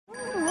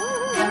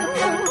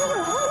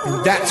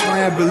And that's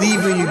why I believe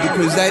in you,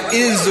 because that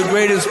is the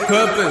greatest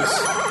purpose.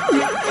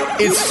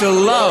 It's to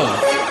love.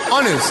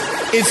 Honest.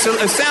 It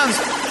sounds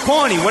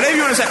corny, whatever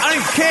you want to say. I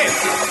don't care.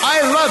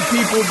 I love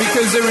people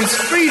because there is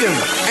freedom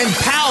and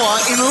power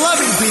in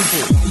loving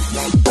people.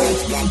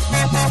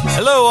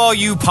 Hello, all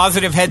you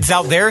positive heads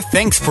out there.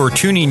 Thanks for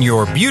tuning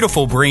your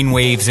beautiful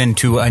brainwaves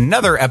into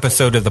another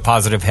episode of the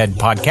Positive Head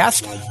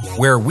Podcast,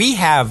 where we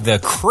have the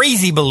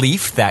crazy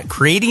belief that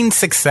creating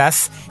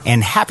success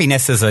and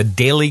happiness is a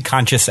daily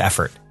conscious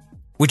effort,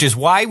 which is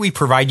why we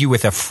provide you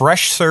with a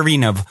fresh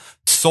serving of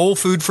soul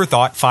food for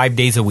thought 5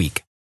 days a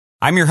week.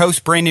 I'm your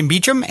host, Brandon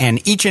Beecham,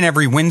 and each and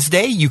every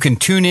Wednesday, you can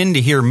tune in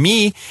to hear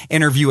me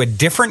interview a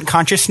different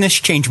consciousness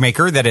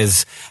changemaker that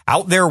is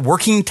out there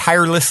working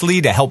tirelessly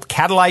to help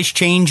catalyze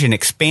change and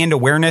expand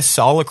awareness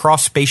all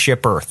across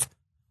Spaceship Earth.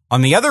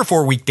 On the other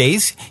 4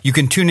 weekdays, you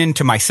can tune in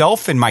to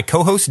myself and my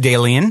co-host,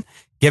 Dalian,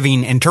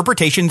 giving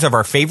interpretations of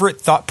our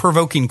favorite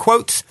thought-provoking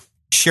quotes,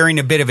 sharing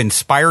a bit of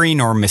inspiring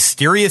or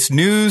mysterious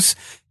news,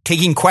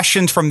 taking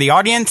questions from the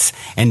audience,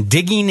 and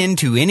digging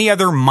into any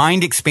other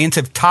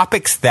mind-expansive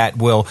topics that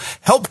will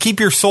help keep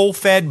your soul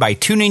fed by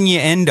tuning you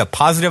into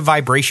positive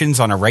vibrations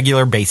on a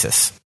regular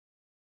basis.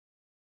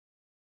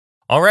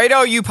 All right,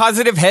 all you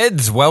positive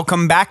heads,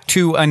 welcome back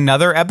to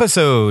another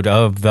episode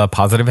of the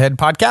Positive Head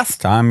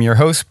Podcast. I'm your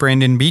host,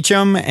 Brandon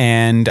Beecham,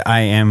 and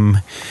I am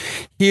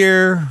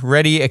here,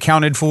 ready,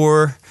 accounted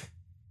for,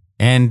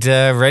 and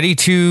ready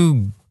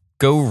to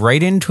go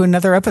right into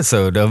another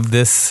episode of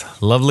this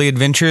lovely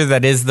adventure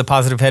that is the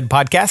Positive Head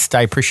Podcast.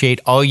 I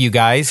appreciate all you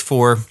guys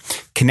for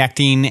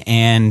connecting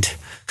and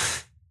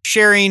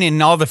sharing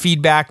and all the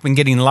feedback. Been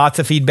getting lots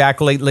of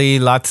feedback lately,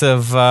 lots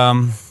of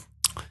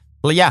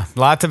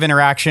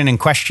interaction and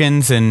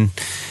questions, and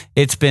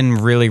it's been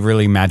really,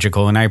 really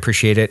magical, and I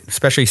appreciate it,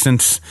 especially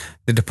since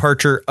the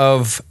departure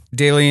of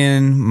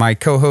Dalian, my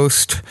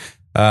co-host.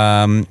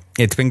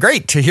 It's been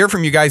great to hear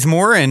from you guys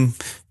more and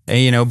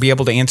be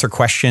able to answer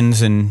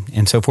questions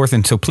and so forth.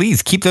 And so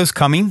please keep those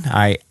coming.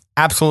 I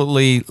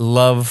absolutely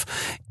love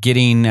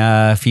getting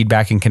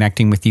feedback and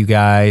connecting with you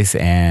guys.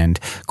 And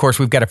of course,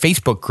 we've got a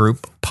Facebook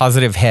group,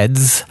 Positive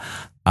Heads,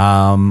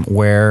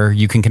 where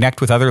you can connect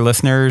with other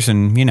listeners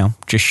and,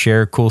 just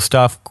share cool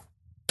stuff,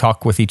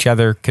 talk with each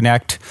other,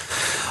 connect,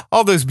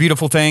 all those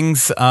beautiful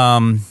things.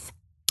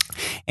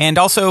 And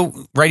also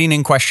writing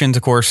in questions,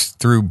 of course,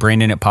 through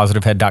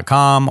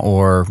Brandon@positivehead.com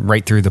or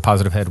right through the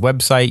Positive Head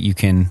website. You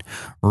can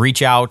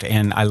reach out,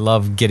 and I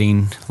love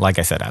getting, like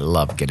I said, I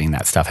love getting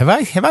that stuff. Have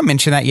I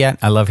mentioned that yet?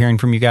 I love hearing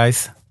from you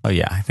guys. Oh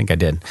yeah, I think I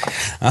did.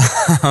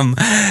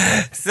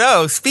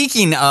 So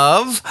speaking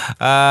of,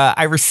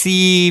 I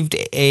received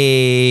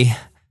a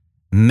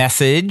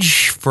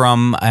message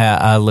from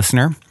a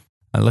listener.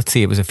 Let's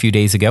see, it was a few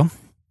days ago,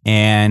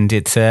 and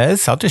it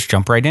says, I'll just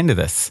jump right into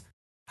this.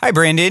 Hi,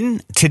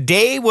 Brandon.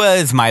 Today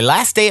was my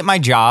last day at my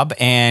job,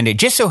 and it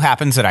just so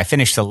happens that I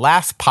finished the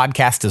last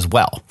podcast as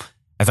well.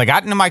 As I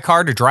got into my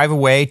car to drive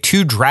away,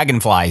 2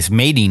 dragonflies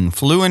mating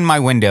flew in my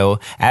window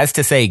as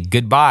to say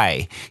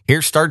goodbye.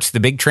 Here starts the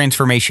big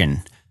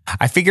transformation.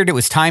 I figured it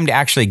was time to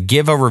actually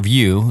give a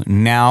review.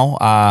 Now,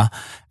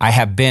 I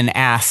have been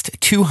asked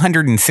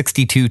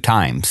 262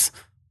 times.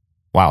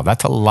 Wow,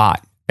 that's a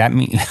lot. That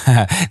means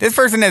this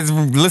person has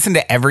listened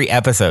to every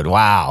episode.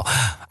 Wow.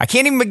 I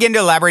can't even begin to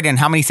elaborate on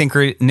how many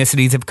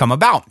synchronicities have come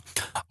about.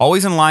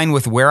 Always in line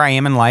with where I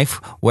am in life,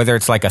 whether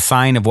it's like a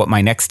sign of what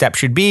my next step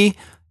should be,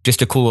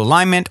 just a cool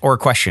alignment, or a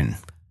question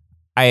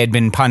I had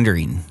been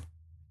pondering.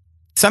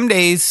 Some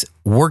days,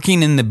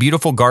 working in the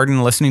beautiful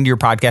garden, listening to your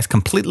podcast,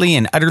 completely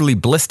and utterly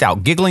blissed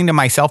out, giggling to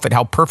myself at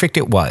how perfect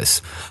it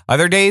was.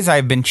 Other days, I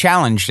have been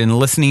challenged, and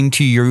listening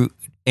to you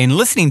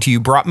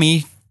brought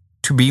me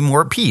to be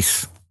more at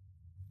peace.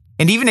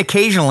 And even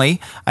occasionally,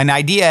 an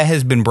idea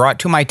has been brought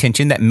to my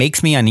attention that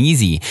makes me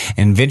uneasy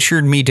and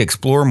ventured me to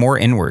explore more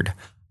inward.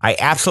 I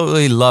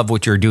absolutely love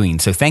what you're doing,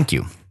 so thank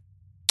you.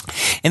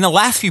 In the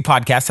last few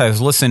podcasts I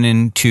was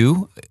listening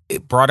to,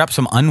 it brought up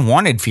some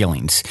unwanted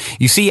feelings.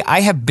 You see,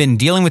 I have been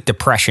dealing with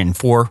depression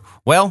for,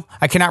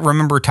 I cannot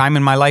remember a time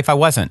in my life I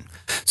wasn't.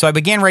 So I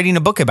began writing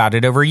a book about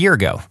it over a year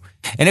ago.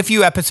 In a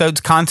few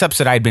episodes, concepts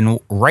that I'd been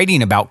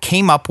writing about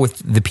came up with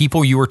the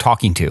people you were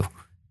talking to.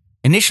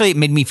 Initially, it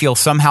made me feel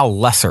somehow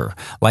lesser,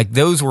 like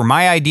those were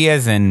my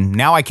ideas and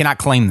now I cannot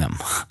claim them.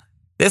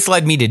 This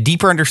led me to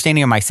deeper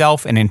understanding of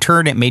myself, and in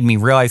turn, it made me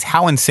realize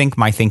how in sync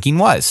my thinking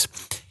was.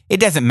 It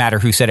doesn't matter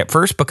who said it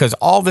first because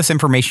all this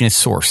information is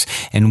source,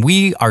 and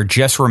we are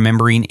just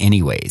remembering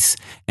anyways.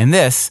 And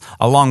this,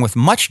 along with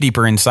much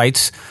deeper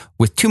insights,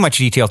 with too much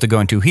detail to go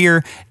into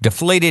here,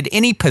 deflated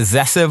any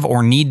possessive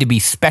or need to be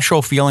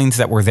special feelings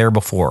that were there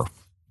before.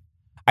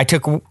 I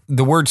took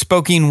the word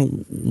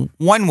spoken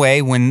one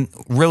way when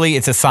really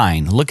it's a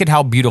sign. Look at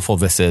how beautiful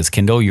this is,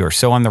 Kindle. You're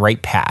so on the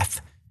right path.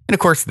 And of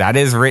course, that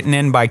is written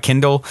in by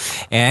Kindle.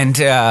 And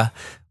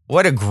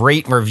what a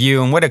great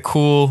review and what a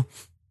cool,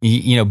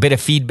 bit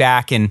of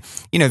feedback. And,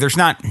 there's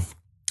not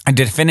a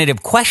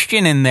definitive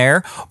question in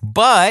there,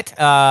 but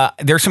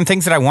there's some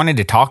things that I wanted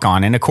to talk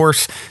on. And of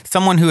course,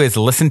 someone who has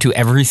listened to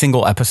every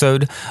single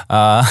episode,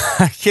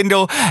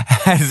 Kendall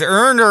has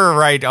earned her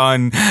right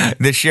on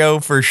the show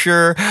for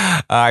sure.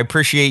 I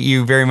appreciate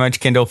you very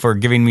much, Kendall, for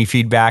giving me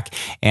feedback.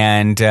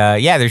 And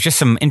yeah, there's just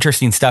some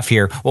interesting stuff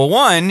here. Well,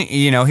 one,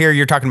 here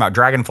you're talking about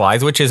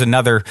dragonflies, which is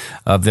another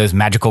of those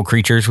magical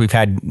creatures. We've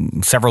had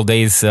several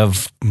days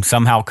of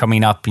somehow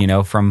coming up,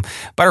 from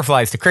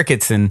butterflies to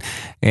crickets and,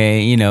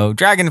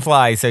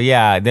 dragonflies. So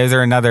yeah, those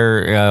are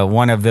another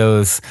one of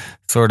those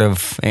sort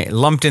of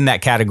lumped in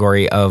that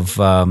category of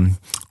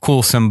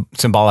cool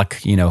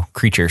symbolic,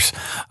 creatures.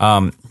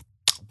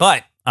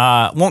 But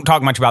won't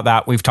talk much about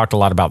that. We've talked a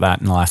lot about that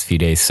in the last few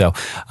days. So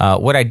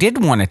what I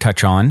did want to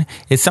touch on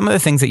is some of the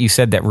things that you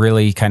said that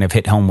really kind of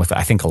hit home with,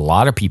 I think, a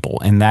lot of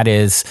people. And that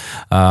is,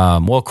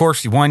 well, of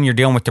course, one, you're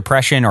dealing with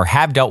depression or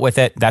have dealt with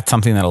it. That's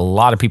something that a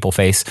lot of people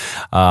face.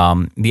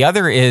 The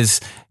other is,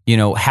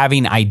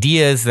 having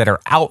ideas that are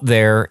out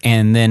there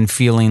and then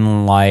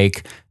feeling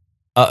like,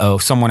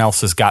 someone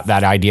else has got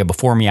that idea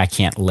before me. I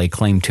can't lay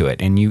claim to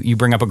it. And you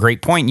bring up a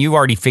great point. You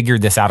already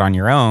figured this out on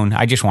your own.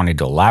 I just wanted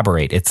to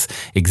elaborate. It's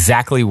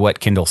exactly what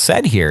Kendall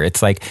said here.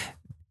 It's like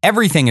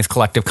everything is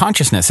collective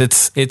consciousness.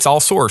 It's all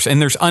source.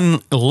 And there's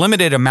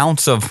unlimited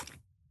amounts of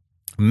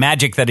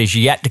magic that is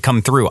yet to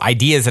come through,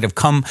 ideas that have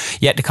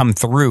yet to come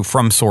through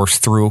from source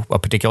through a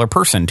particular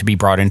person to be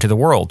brought into the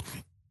world.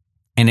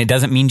 And it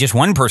doesn't mean just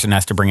one person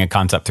has to bring a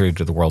concept through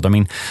to the world. I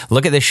mean,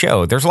 look at this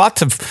show. There's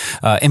lots of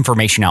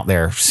information out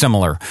there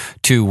similar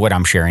to what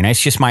I'm sharing.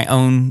 It's just my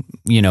own,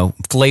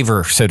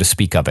 flavor, so to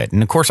speak, of it.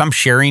 And of course, I'm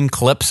sharing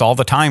clips all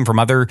the time from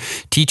other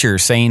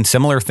teachers saying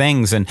similar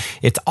things. And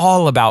it's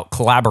all about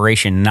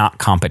collaboration, not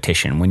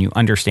competition. When you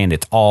understand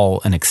it's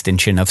all an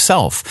extension of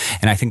self.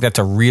 And I think that's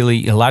a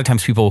lot of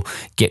times people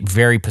get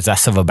very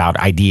possessive about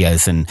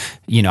ideas. And,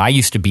 I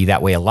used to be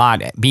that way a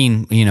lot.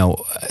 Being, a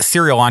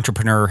serial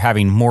entrepreneur,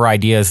 having more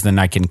ideas than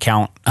I can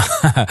count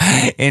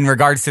in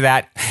regards to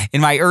that.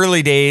 In my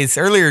earlier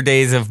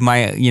days of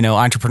my,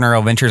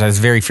 entrepreneurial ventures, I was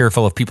very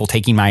fearful of people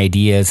taking my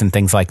ideas and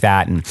things like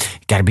that, and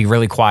got to be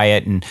really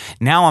quiet. And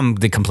now I'm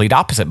the complete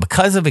opposite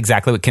because of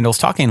exactly what Kendall's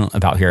talking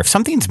about here. If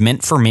something's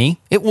meant for me,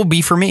 it will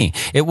be for me.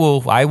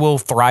 I will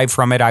thrive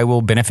from it. I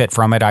will benefit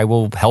from it. I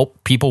will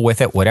help people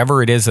with it,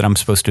 whatever it is that I'm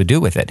supposed to do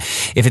with it.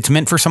 If it's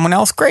meant for someone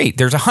else, great.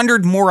 There's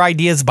 100 more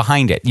ideas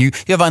behind it. You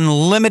have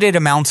unlimited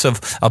amounts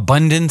of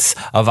abundance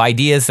of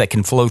ideas that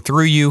can flow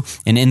through you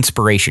and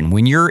inspiration.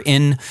 When you're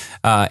in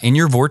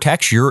your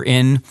vortex, you're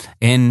in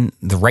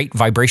the right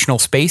vibrational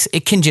space,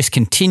 it can just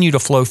continue to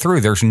flow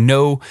through. There's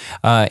no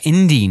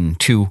ending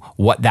to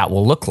what that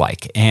will look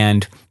like.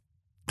 And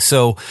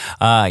so,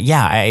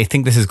 I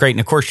think this is great. And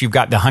of course, you've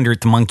got the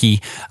 100th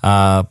monkey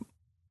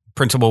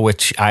principle,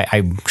 which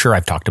I'm sure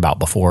I've talked about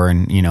before.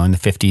 And, in the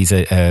 50s,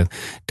 a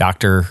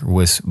doctor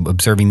was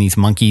observing these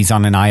monkeys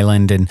on an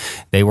island, and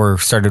they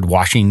started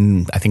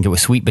washing, I think it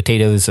was sweet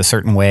potatoes a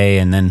certain way.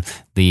 And then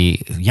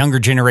the younger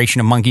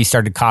generation of monkeys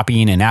started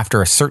copying. And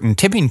after a certain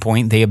tipping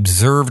point, they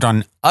observed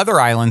on other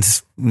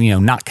islands,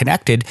 not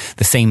connected,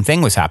 the same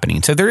thing was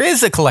happening. So there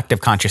is a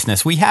collective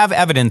consciousness. We have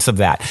evidence of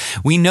that.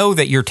 We know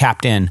that you're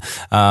tapped in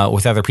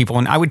with other people.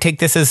 And I would take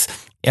this as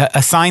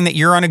a sign that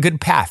you're on a good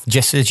path,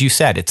 just as you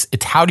said. It's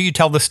how do you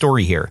tell the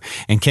story here?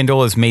 And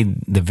Kendall has made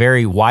the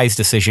very wise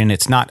decision.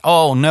 It's not,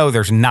 oh no,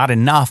 there's not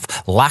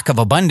enough, lack of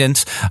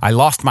abundance, I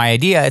lost my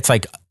idea. It's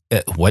like,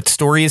 what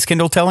story is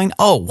Kendall telling?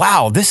 Oh,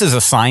 wow, this is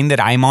a sign that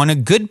I'm on a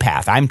good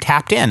path. I'm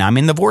tapped in. I'm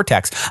in the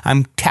vortex.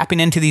 I'm tapping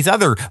into these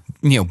other,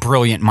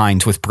 brilliant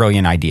minds with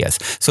brilliant ideas.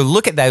 So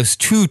look at those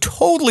two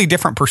totally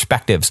different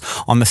perspectives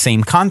on the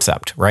same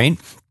concept, right?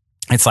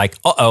 It's like,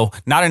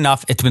 not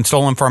enough. It's been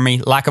stolen from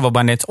me. Lack of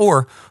abundance.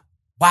 Or,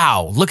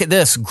 wow, look at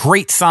this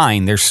great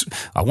sign.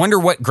 I wonder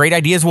what great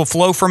ideas will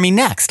flow from me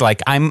next.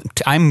 Like I'm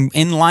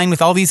in line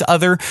with all these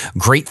other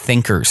great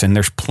thinkers, and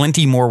there's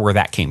plenty more where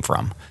that came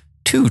from.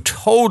 Two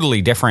totally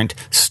different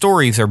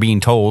stories are being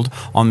told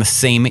on the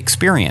same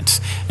experience.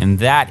 And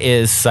that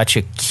is such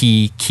a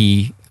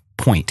key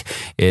point,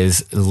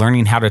 is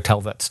learning how to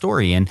tell that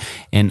story and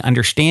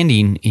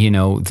understanding,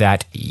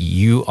 that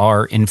you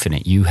are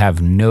infinite. You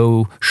have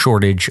no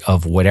shortage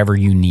of whatever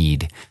you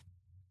need.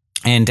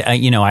 And,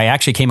 I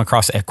actually came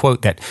across a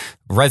quote that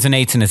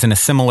resonates and is in a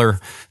similar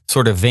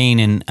sort of vein.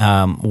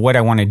 And what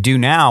I want to do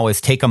now is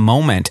take a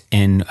moment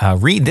and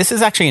read. This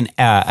is actually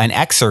an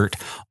excerpt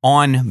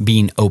on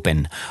being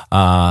open.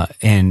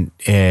 And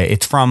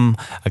it's from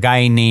a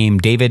guy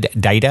named David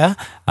Deida.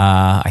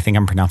 I think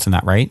I'm pronouncing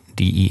that right.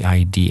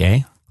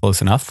 Deida.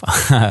 Close enough.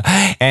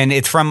 And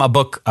it's from a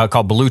book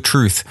called Blue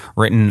Truth,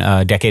 written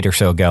a decade or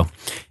so ago.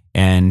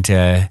 And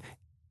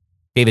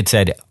David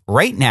said,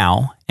 right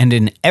now and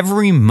in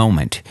every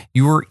moment,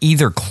 you are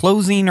either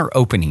closing or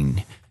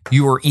opening.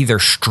 You are either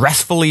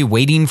stressfully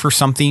waiting for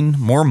something,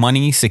 more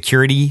money,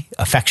 security,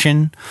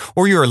 affection,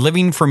 or you are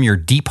living from your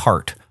deep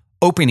heart,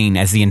 opening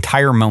as the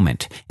entire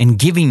moment and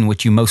giving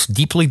what you most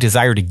deeply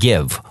desire to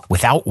give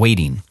without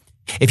waiting.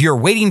 If you're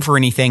waiting for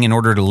anything in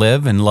order to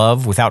live and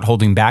love without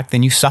holding back,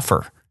 then you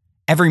suffer.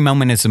 Every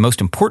moment is the most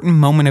important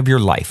moment of your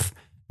life.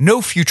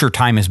 No future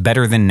time is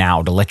better than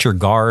now to let your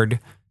guard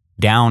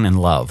down and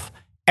love.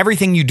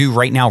 Everything you do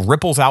right now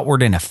ripples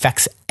outward and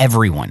affects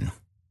everyone.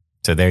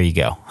 So there you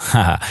go.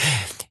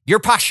 Your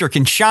posture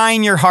can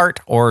shine your heart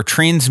or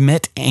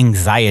transmit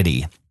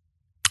anxiety.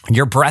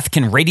 Your breath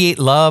can radiate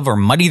love or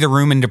muddy the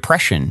room in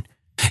depression.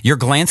 Your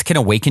glance can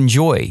awaken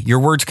joy. Your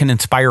words can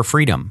inspire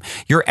freedom.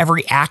 Your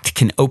every act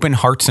can open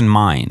hearts and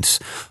minds.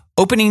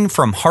 Opening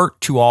from heart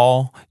to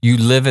all, you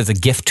live as a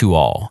gift to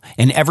all.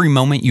 In every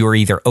moment, you are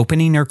either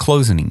opening or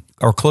closing.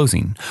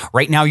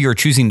 Right now, you are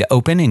choosing to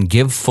open and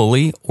give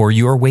fully, or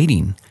you are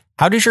waiting.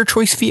 How does your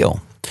choice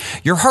feel?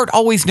 Your heart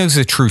always knows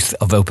the truth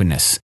of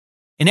openness.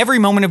 In every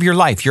moment of your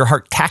life, your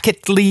heart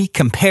tacitly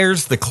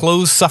compares the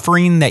closed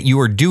suffering that you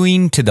are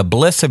doing to the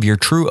bliss of your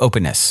true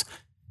openness.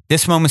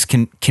 This moment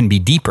can be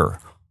deeper.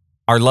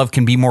 Our love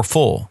can be more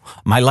full.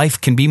 My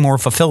life can be more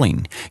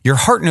fulfilling. Your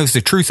heart knows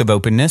the truth of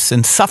openness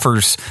and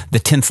suffers the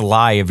tense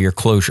lie of your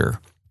closure.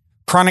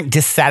 Chronic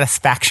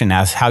dissatisfaction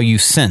as how you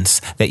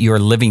sense that you are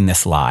living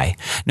this lie.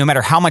 No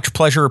matter how much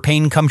pleasure or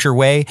pain comes your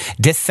way,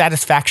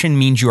 dissatisfaction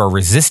means you are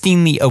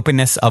resisting the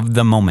openness of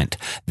the moment,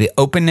 the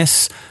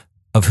openness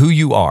of who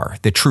you are,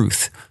 the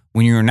truth.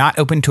 When you are not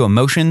open to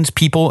emotions,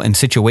 people, and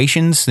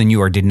situations, then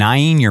you are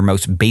denying your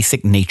most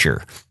basic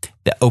nature,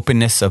 the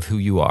openness of who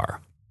you are.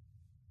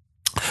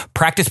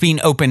 Practice being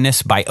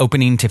openness by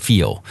opening to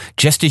feel,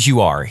 just as you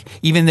are.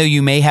 Even though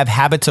you may have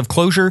habits of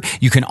closure,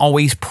 you can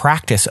always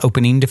practice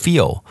opening to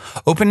feel.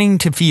 Opening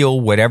to feel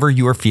whatever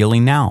you are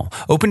feeling now.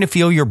 Open to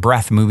feel your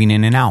breath moving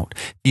in and out.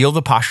 Feel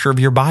the posture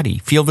of your body.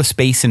 Feel the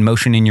space and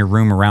motion in your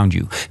room around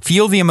you.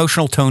 Feel the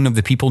emotional tone of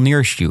the people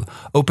nearest you.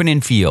 Open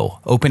and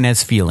feel. Open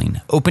as feeling.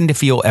 Open to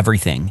feel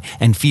everything.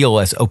 And feel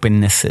as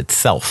openness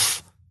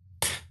itself.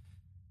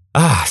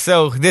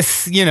 So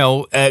this,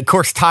 of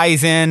course,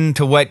 ties in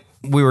to what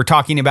we were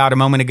talking about a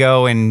moment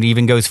ago, and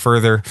even goes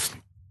further.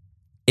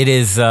 It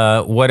is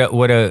what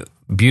a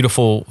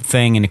beautiful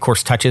thing, and of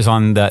course touches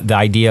on the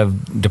idea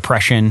of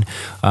depression,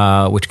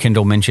 which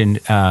Kendall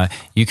mentioned.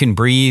 You can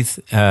breathe.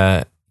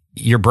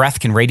 Your breath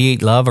can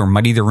radiate love or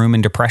muddy the room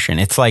in depression.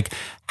 It's like,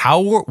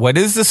 what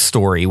is the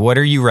story? What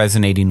are you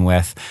resonating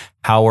with?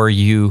 How are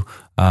you?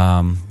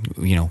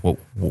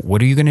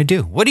 What are you going to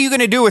do? What are you going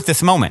to do with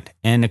this moment?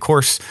 And of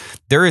course,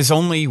 there is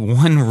only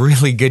one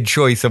really good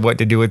choice of what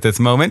to do with this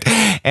moment.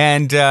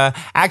 And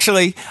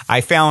actually,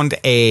 I found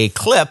a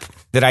clip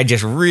that I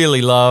just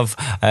really love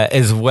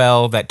as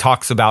well, that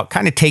talks about,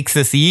 kind of takes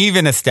this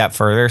even a step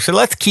further. So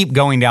let's keep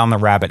going down the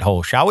rabbit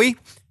hole, shall we?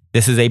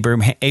 This is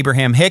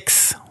Abraham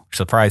Hicks.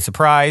 Surprise,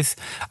 surprise.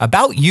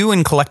 About you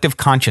and collective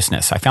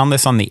consciousness. I found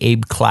this on the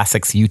Abe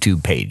Classics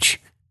YouTube page.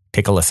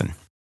 Take a listen.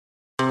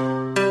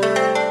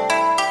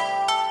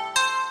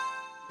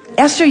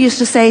 Esther used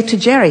to say to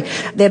Jerry,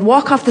 they'd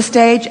walk off the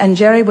stage and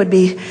Jerry would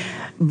be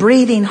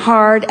breathing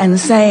hard and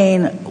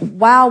saying,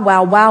 wow,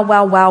 wow, wow,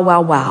 wow, wow,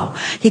 wow, wow.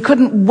 He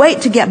couldn't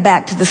wait to get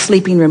back to the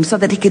sleeping room so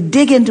that he could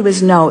dig into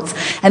his notes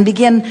and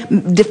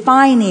begin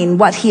defining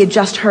what he had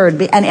just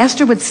heard. And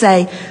Esther would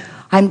say,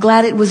 I'm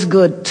glad it was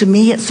good. To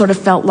me, it sort of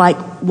felt like,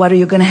 what are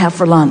you going to have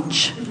for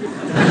lunch?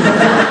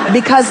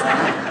 Because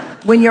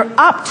when you're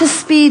up to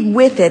speed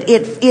with it,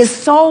 it is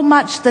so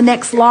much the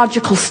next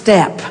logical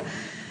step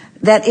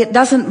that it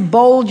doesn't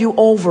bowl you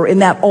over in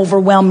that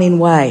overwhelming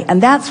way.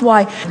 And that's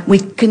why we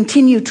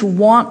continue to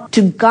want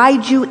to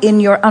guide you in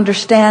your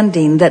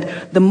understanding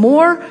that the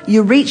more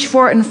you reach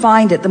for it and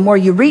find it, the more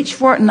you reach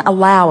for it and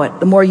allow it,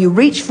 the more you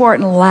reach for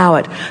it and allow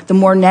it, the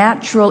more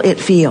natural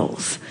it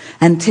feels,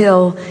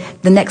 until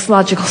the next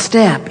logical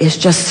step is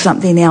just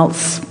something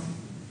else.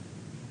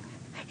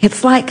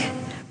 It's like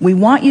we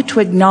want you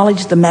to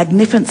acknowledge the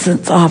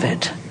magnificence of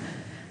it,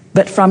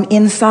 but from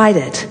inside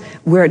it,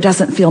 where it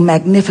doesn't feel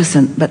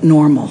magnificent but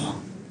normal.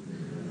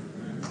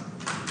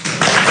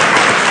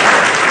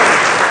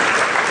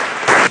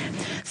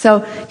 So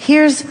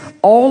here's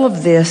all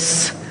of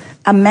this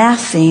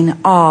amassing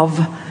of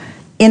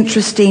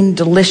interesting,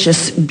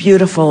 delicious,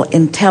 beautiful,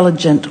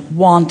 intelligent,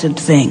 wanted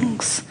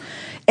things.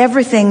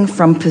 Everything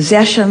from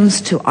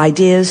possessions to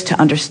ideas to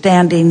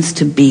understandings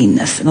to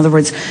beingness. In other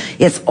words,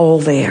 it's all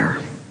there.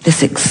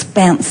 This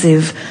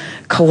expansive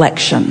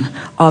collection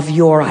of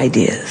your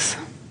ideas.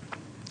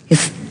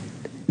 It's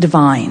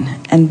divine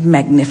and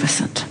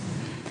magnificent.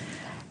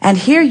 And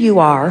here you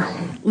are,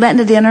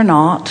 letting it in or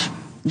not,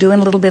 doing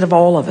a little bit of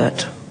all of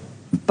it,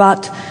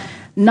 but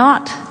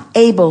not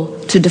able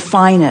to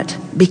define it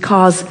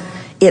because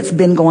it's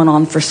been going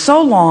on for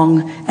so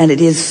long and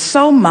it is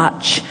so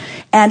much,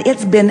 and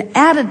it's been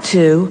added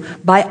to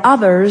by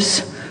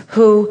others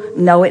who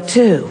know it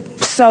too.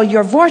 So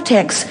your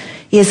vortex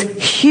is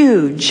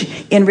huge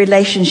in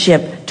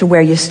relationship to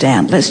where you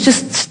stand. Let's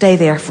just stay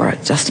there for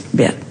just a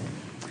bit.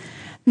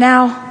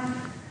 Now,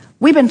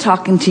 we've been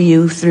talking to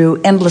you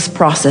through endless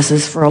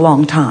processes for a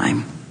long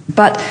time,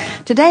 But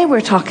today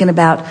we're talking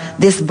about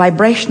this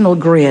vibrational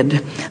grid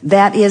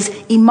that is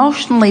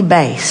emotionally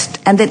based,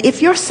 and that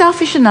if you're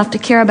selfish enough to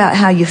care about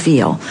how you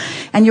feel,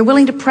 and you're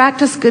willing to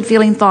practice good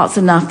feeling thoughts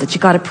enough that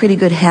you got a pretty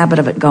good habit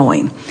of it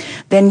going,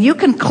 then you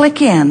can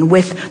click in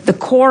with the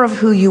core of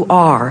who you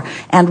are.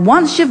 And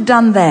once you've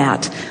done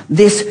that,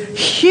 this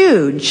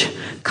huge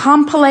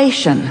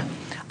compilation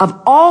of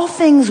all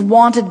things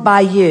wanted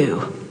by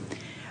you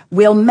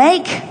will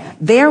make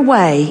their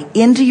way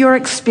into your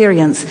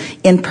experience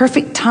in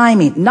perfect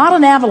timing, not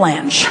an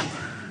avalanche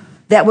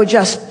that would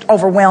just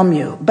overwhelm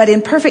you, but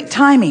in perfect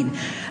timing.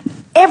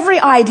 Every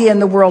idea in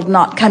the world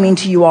not coming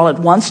to you all at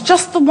once,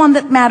 just the one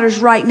that matters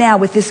right now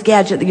with this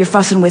gadget that you're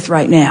fussing with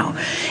right now.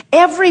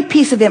 Every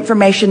piece of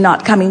information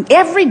not coming,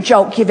 every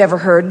joke you've ever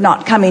heard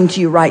not coming to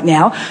you right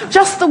now,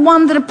 just the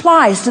one that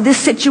applies to this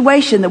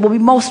situation that will be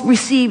most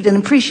received and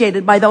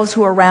appreciated by those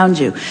who are around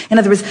you. In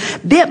other words,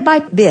 bit by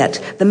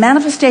bit, the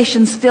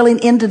manifestations filling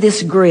into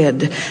this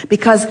grid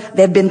because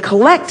they've been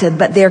collected,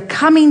 but they're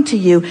coming to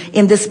you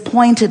in this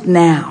pointed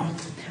now.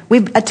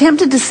 We've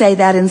attempted to say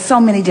that in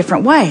so many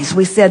different ways.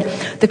 We said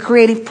the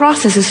creative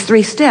process is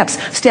 3 steps.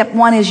 Step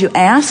 1 is you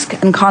ask,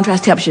 and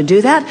contrast helps you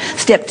do that.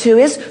 Step 2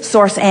 is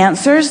source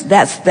answers.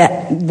 That's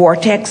that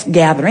vortex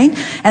gathering.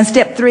 And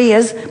step 3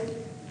 is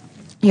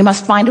you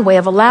must find a way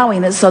of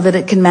allowing it so that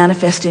it can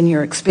manifest in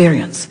your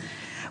experience.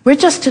 We're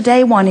just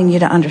today wanting you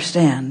to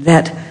understand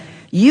that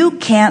you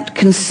can't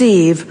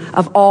conceive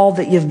of all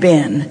that you've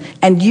been,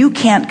 and you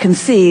can't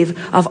conceive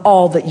of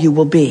all that you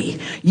will be.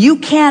 You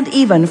can't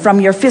even,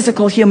 from your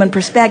physical human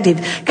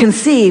perspective,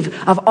 conceive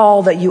of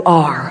all that you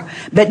are.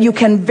 But you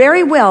can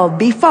very well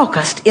be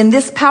focused in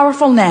this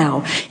powerful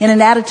now, in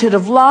an attitude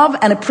of love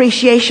and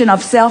appreciation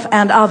of self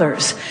and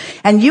others.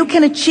 And you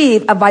can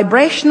achieve a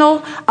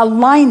vibrational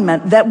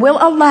alignment that will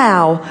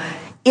allow,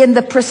 in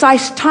the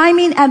precise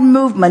timing and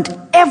movement,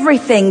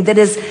 everything that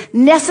is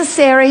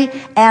necessary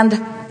and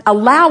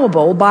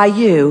allowable by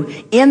you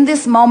in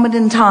this moment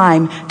in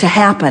time to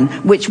happen,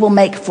 which will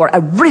make for a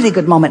really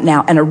good moment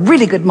now, and a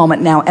really good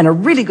moment now, and a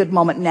really good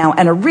moment now,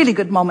 and a really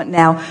good moment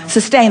now,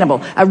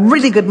 sustainable, a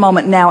really good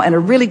moment now, and a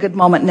really good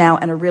moment now,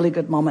 and a really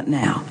good moment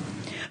now.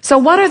 So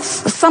what are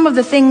some of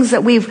the things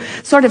that we've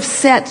sort of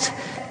set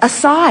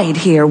aside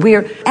here?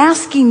 We're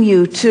asking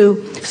you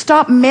to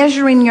stop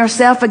measuring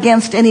yourself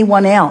against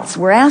anyone else.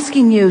 We're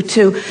asking you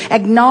to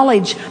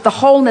acknowledge the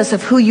wholeness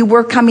of who you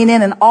were coming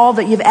in and all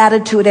that you've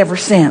added to it ever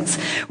since.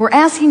 We're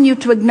asking you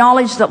to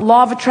acknowledge that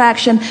law of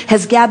attraction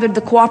has gathered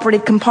the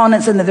cooperative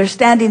components and that they're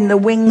standing in the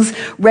wings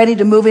ready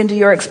to move into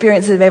your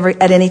experiences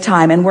at any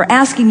time. And we're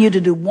asking you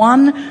to do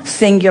one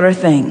singular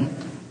thing.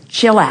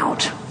 Chill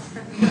out.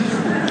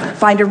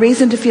 Find a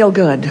reason to feel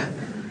good.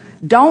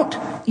 Don't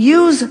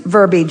use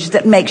verbiage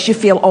that makes you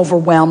feel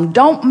overwhelmed.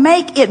 Don't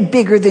make it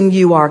bigger than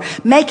you are.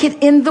 Make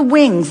it in the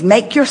wings.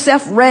 Make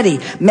yourself ready.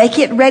 Make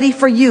it ready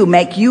for you.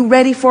 Make you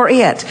ready for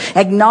it.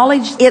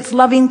 Acknowledge its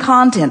loving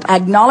content.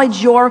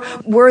 Acknowledge your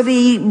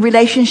worthy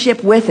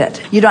relationship with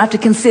it. You don't have to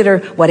consider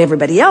what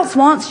everybody else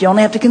wants. You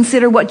only have to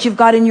consider what you've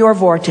got in your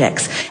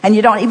vortex. And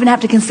you don't even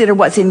have to consider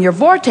what's in your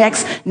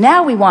vortex.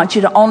 Now we want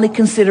you to only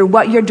consider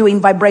what you're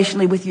doing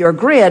vibrationally with your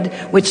grid,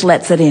 which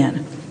lets it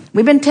in.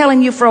 We've been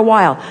telling you for a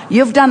while,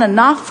 you've done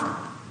enough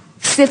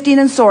sifting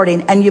and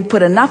sorting, and you've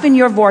put enough in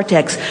your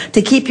vortex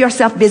to keep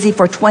yourself busy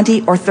for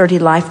 20 or 30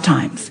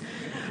 lifetimes.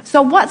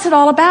 So what's it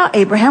all about,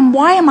 Abraham?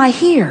 Why am I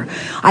here?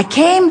 I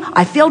came,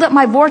 I filled up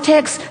my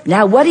vortex,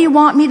 now what do you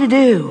want me to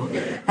do?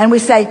 And we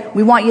say,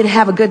 we want you to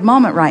have a good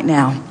moment right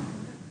now.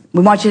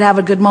 We want you to have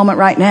a good moment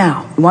right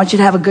now. We want you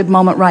to have a good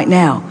moment right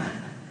now.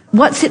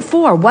 What's it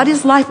for? What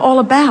is life all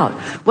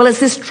about? Well, it's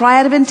this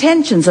triad of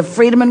intentions of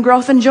freedom and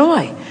growth and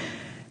joy.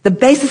 The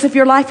basis of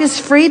your life is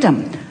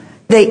freedom.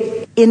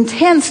 The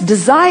intense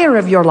desire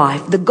of your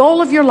life, the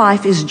goal of your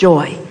life is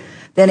joy.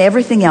 Then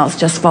everything else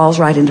just falls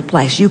right into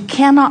place. You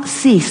cannot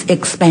cease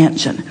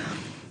expansion.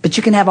 But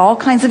you can have all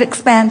kinds of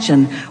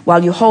expansion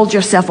while you hold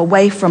yourself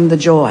away from the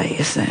joy,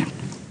 you see.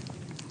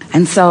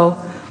 And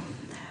so,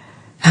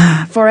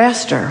 for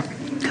Esther,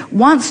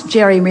 once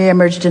Jerry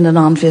reemerged in the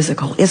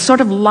non-physical, it sort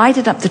of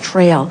lighted up the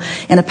trail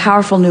in a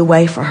powerful new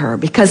way for her,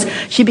 because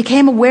she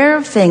became aware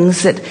of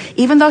things that,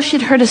 even though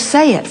she'd heard us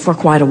say it for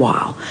quite a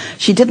while,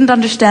 she didn't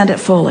understand it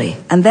fully.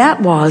 And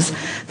that was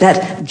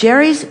that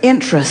Jerry's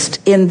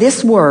interest in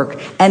this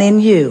work and in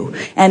you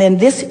and in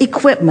this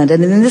equipment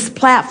and in this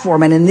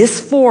platform and in this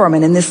forum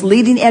and in this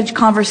leading edge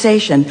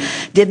conversation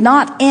did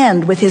not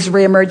end with his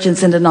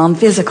reemergence into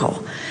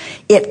non-physical.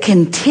 It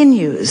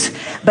continues,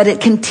 but it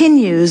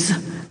continues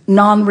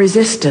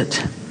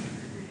non-resistant.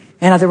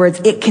 In other words,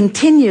 it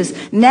continues.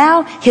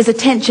 Now his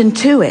attention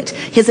to it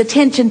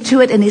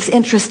and his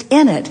interest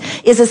in it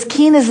is as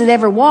keen as it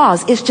ever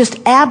was. It's just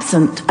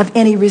absent of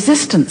any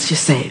resistance, you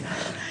see.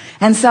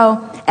 And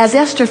so as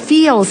Esther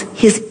feels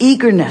his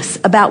eagerness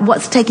about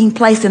what's taking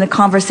place in a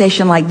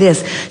conversation like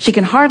this, she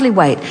can hardly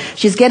wait.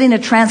 She's getting a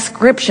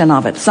transcription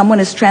of it. Someone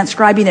is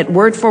transcribing it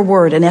word for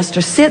word, and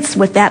Esther sits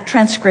with that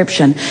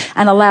transcription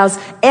and allows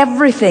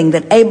everything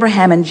that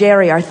Abraham and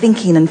Jerry are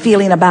thinking and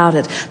feeling about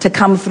it to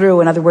come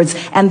through, in other words,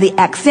 and the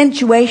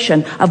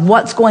accentuation of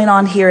what's going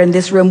on here in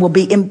this room will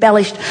be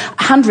embellished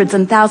hundreds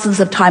and thousands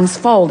of times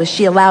fold as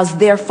she allows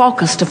their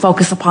focus to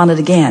focus upon it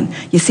again.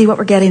 You see what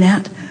we're getting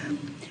at?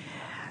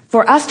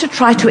 For us to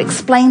try to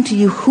explain to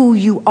you who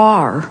you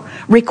are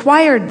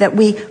required that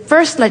we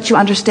first let you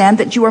understand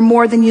that you are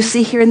more than you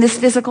see here in this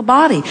physical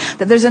body,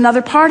 that there's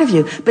another part of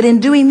you. But in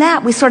doing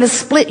that, we sort of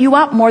split you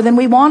up more than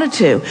we wanted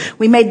to.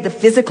 We made the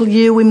physical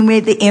you, we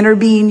made the inner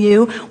being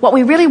you. What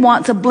we really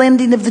want is a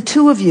blending of the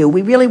two of you.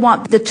 We really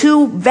want the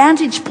two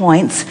vantage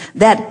points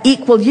that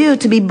equal you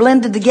to be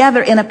blended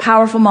together in a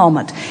powerful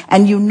moment.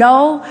 And you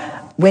know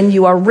when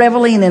you are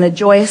reveling in a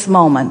joyous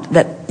moment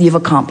that you've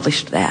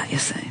accomplished that, you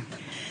see.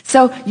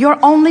 So your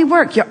only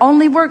work,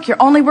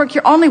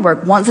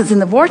 once it's in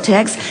the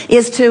vortex,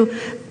 is to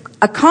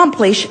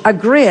accomplish a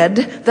grid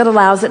that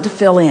allows it to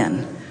fill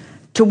in.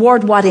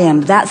 Toward what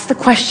end? That's the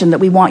question that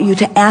we want you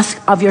to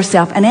ask of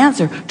yourself and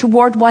answer.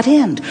 Toward what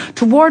end?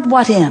 Toward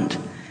what end?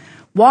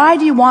 Why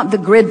do you want the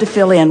grid to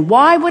fill in?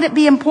 Why would it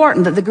be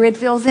important that the grid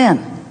fills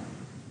in?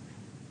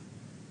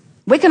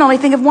 We can only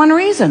think of one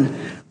reason.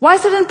 Why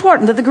is it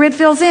important that the grid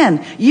fills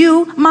in?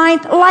 You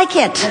might like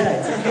it.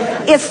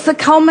 It's the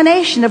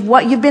culmination of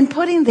what you've been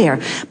putting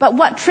there. But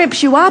what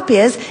trips you up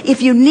is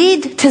if you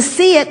need to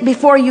see it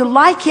before you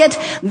like it,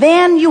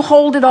 then you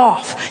hold it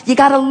off. You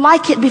got to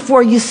like it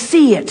before you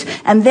see it,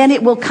 and then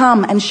it will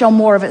come and show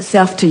more of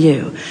itself to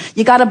you.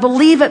 You got to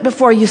believe it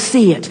before you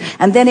see it,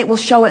 and then it will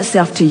show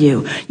itself to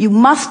you. You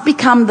must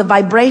become the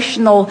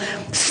vibrational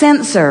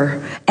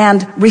sensor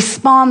and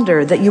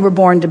responder that you were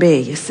born to be,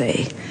 you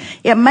see.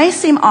 It may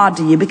seem odd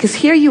to you because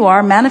here you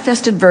are,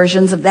 manifested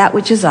versions of that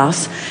which is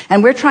us,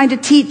 and we're trying to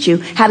teach you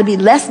how to be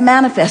less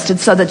manifested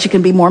so that you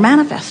can be more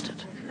manifested.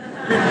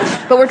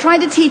 But we're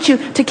trying to teach you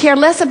to care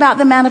less about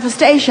the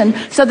manifestation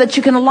so that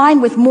you can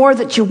align with more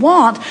that you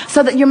want,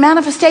 so that your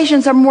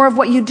manifestations are more of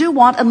what you do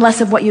want and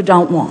less of what you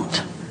don't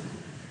want.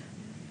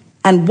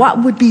 And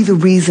what would be the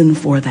reason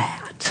for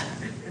that?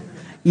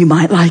 You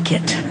might like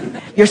it.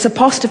 You're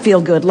supposed to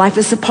feel good. Life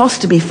is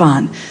supposed to be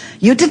fun.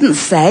 You didn't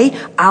say,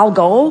 I'll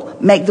go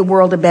make the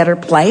world a better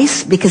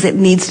place because it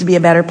needs to be a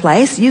better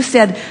place. You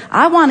said,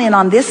 I want in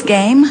on this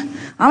game.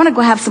 I want to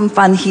go have some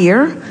fun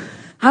here.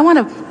 I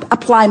want to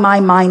apply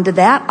my mind to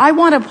that. I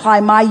want to apply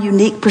my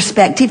unique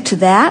perspective to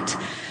that.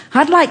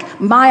 I'd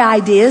like my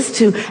ideas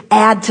to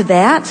add to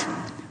that.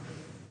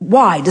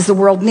 Why? Does the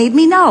world need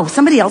me? No.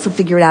 Somebody else will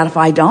figure it out if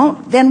I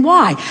don't. Then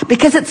why?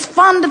 Because it's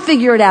fun to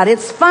figure it out.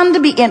 It's fun to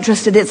be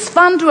interested. It's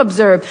fun to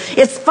observe.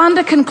 It's fun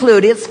to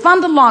conclude. It's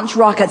fun to launch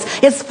rockets.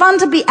 It's fun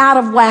to be out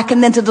of whack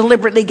and then to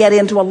deliberately get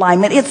into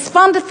alignment. It's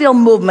fun to feel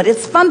movement.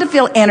 It's fun to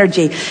feel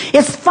energy.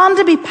 It's fun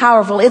to be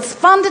powerful. It's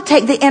fun to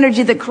take the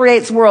energy that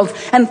creates worlds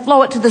and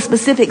flow it to the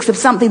specifics of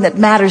something that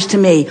matters to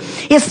me.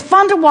 It's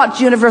fun to watch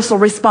universal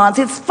response.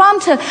 It's fun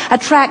to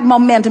attract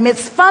momentum.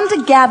 It's fun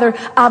to gather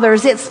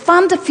others. It's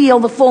fun to feel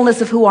the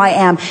fullness of who I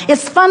am.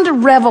 It's fun to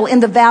revel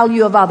in the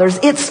value of others.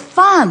 It's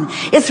fun.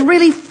 It's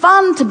really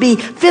fun to be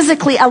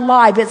physically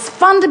alive. It's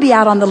fun to be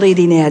out on the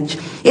leading edge.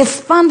 It's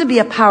fun to be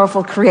a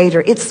powerful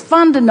creator. It's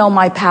fun to know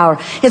my power.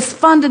 It's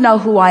fun to know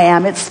who I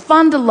am. It's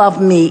fun to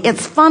love me.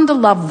 It's fun to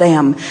love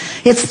them.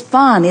 It's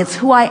fun. It's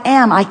who I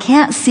am. I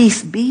can't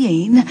cease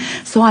being,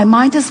 so I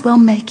might as well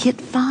make it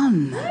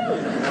fun.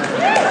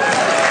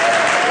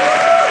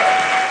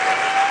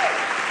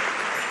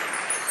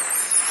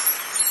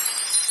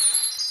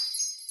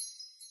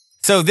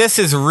 So this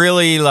is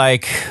really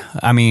like,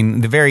 I mean,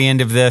 the very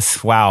end of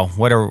this, wow,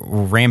 what a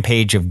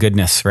rampage of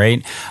goodness,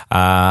 right?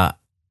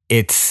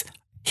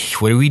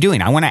 What are we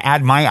doing? I want to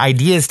add my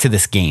ideas to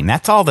this game.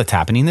 That's all that's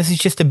happening. This is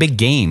just a big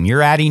game.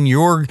 You're adding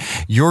your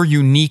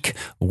unique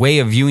way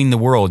of viewing the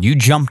world. You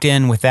jumped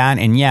in with that,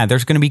 and yeah,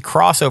 there's going to be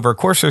crossover. Of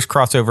course there's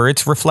crossover.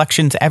 It's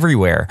reflections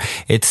everywhere.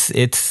 It's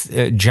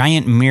a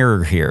giant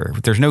mirror here.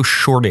 There's no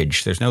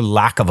shortage. There's no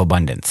lack of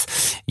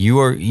abundance.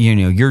 Your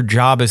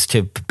job is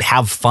to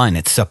have fun.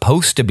 It's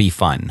supposed to be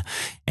fun.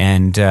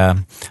 And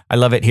I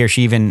love it here.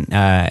 She even,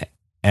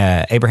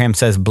 Abraham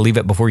says, believe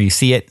it before you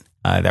see it.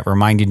 That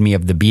reminded me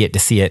of the Be It to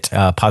See It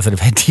positive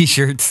head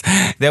t-shirts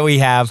that we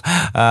have.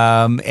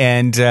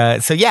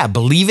 So yeah,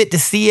 believe it to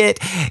see it.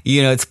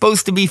 It's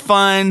supposed to be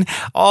fun,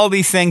 all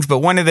these things. But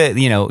one of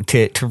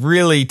the, to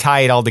really tie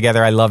it all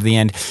together, I love the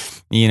end,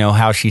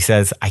 how she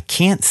says, I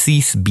can't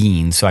cease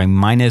being, so I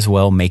might as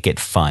well make it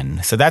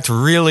fun. So that's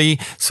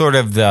really sort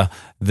of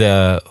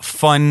the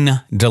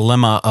fun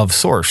dilemma of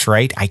Source,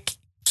 right?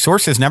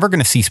 Source is never going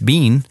to cease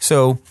being.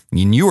 So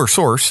you are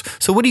Source.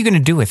 So what are you going to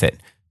do with it?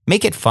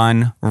 Make it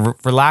fun,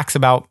 relax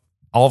about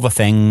all the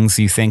things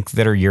you think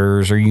that are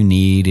yours or you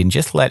need, and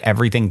just let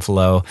everything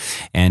flow.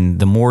 And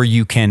the more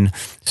you can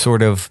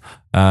sort of,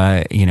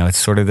 it's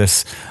sort of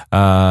this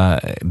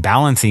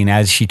balancing,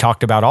 as she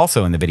talked about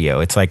also in the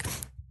video. It's like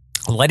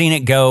letting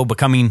it go,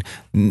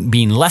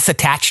 being less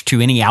attached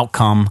to any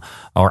outcome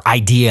or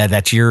idea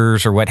that's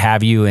yours or what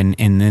have you. And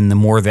then the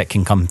more that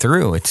can come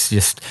through, it's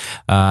just,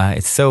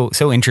 it's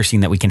so interesting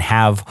that we can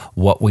have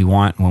what we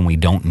want when we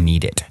don't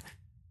need it.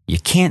 You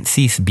can't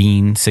cease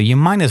being, so you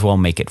might as well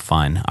make it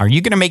fun. Are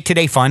you going to make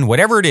today fun?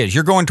 Whatever it is,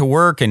 you're going to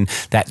work and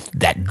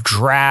that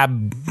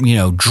drab,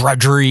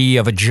 drudgery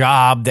of a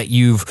job that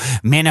you've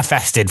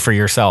manifested for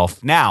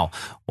yourself. Now,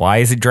 why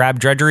is it drab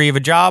drudgery of a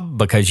job?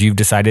 Because you've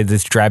decided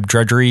this drab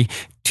drudgery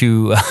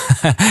to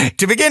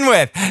begin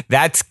with.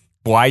 That's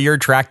why you're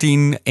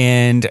attracting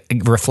and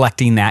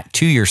reflecting that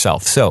to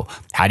yourself. So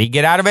how do you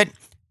get out of it?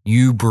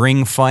 You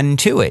bring fun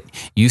to it.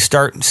 You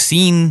start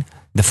seeing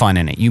the fun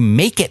in it. You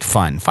make it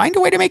fun. Find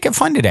a way to make it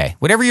fun today.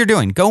 Whatever you're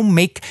doing, go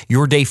make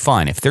your day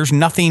fun. If there's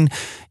nothing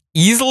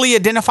easily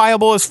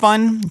identifiable as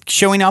fun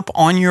showing up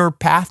on your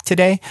path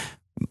today,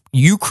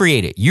 you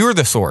create it. You're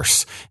the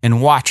source,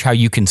 and watch how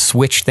you can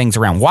switch things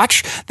around.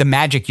 Watch the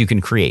magic you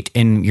can create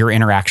in your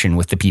interaction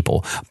with the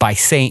people by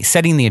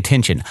setting the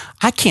intention.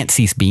 I can't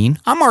cease being.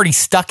 I'm already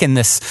stuck in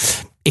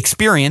this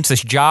experience,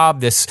 this job,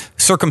 this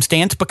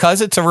circumstance,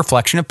 because it's a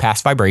reflection of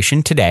past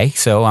vibration today.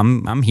 So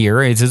I'm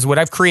here. This is what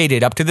I've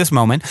created up to this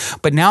moment.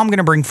 But now I'm going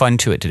to bring fun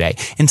to it today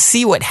and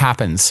see what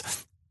happens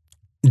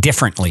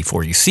differently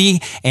for you. See,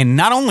 and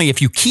not only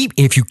if you keep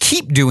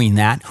doing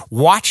that,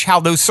 watch how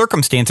those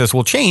circumstances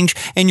will change,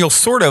 and you'll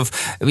sort of,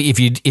 if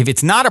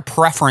it's not a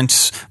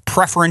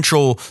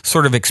preferential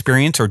sort of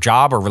experience or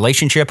job or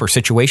relationship or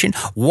situation,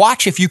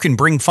 watch if you can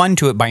bring fun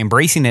to it by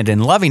embracing it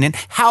and loving it,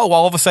 how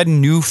all of a sudden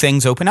new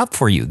things open up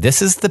for you.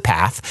 This is the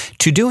path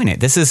to doing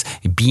it. This is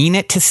being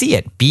it to see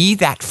it. Be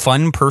that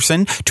fun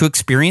person to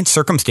experience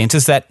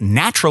circumstances that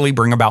naturally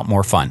bring about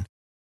more fun.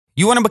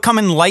 You want to become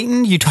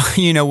enlightened?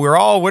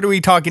 What are we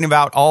talking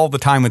about all the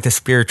time with this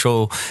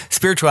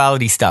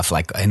spirituality stuff,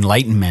 like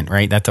enlightenment,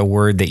 right? That's a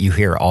word that you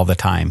hear all the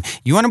time.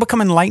 You want to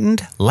become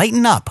enlightened?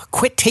 Lighten up.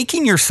 Quit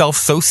taking yourself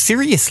so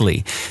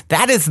seriously.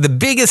 That is the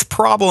biggest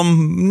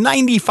problem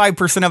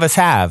 95% of us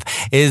have,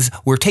 is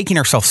we're taking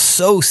ourselves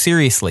so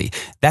seriously.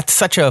 That's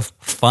such a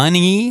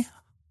funny,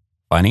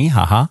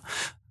 haha.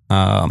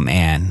 Oh,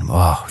 man.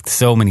 Oh,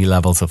 so many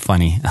levels of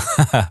funny.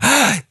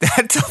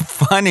 That's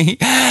funny.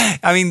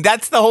 I mean,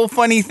 that's the whole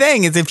funny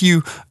thing, is if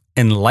you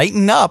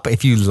lighten up,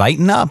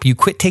 you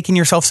quit taking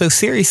yourself so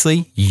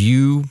seriously,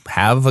 you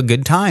have a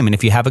good time. And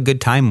if you have a good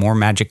time, more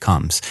magic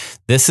comes.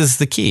 This is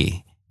the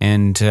key.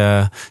 And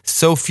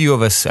so few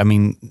of us, I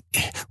mean,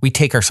 we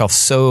take ourselves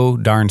so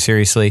darn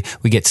seriously.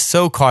 We get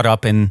so caught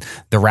up in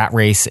the rat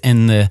race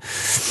and the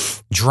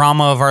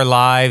drama of our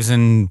lives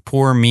and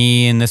poor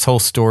me and this whole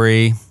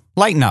story.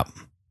 Lighten up.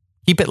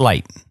 Keep it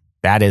light.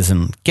 That is,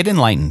 get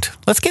enlightened.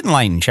 Let's get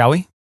enlightened, shall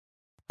we?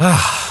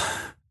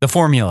 The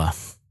formula.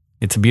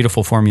 It's a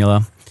beautiful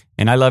formula.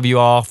 And I love you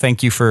all.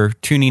 Thank you for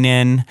tuning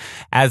in.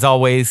 As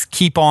always,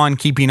 keep on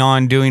keeping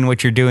on doing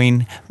what you're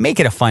doing.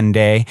 Make it a fun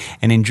day.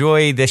 And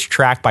enjoy this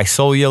track by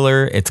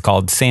Cellular. It's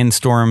called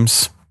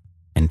Sandstorms.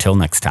 Until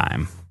next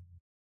time.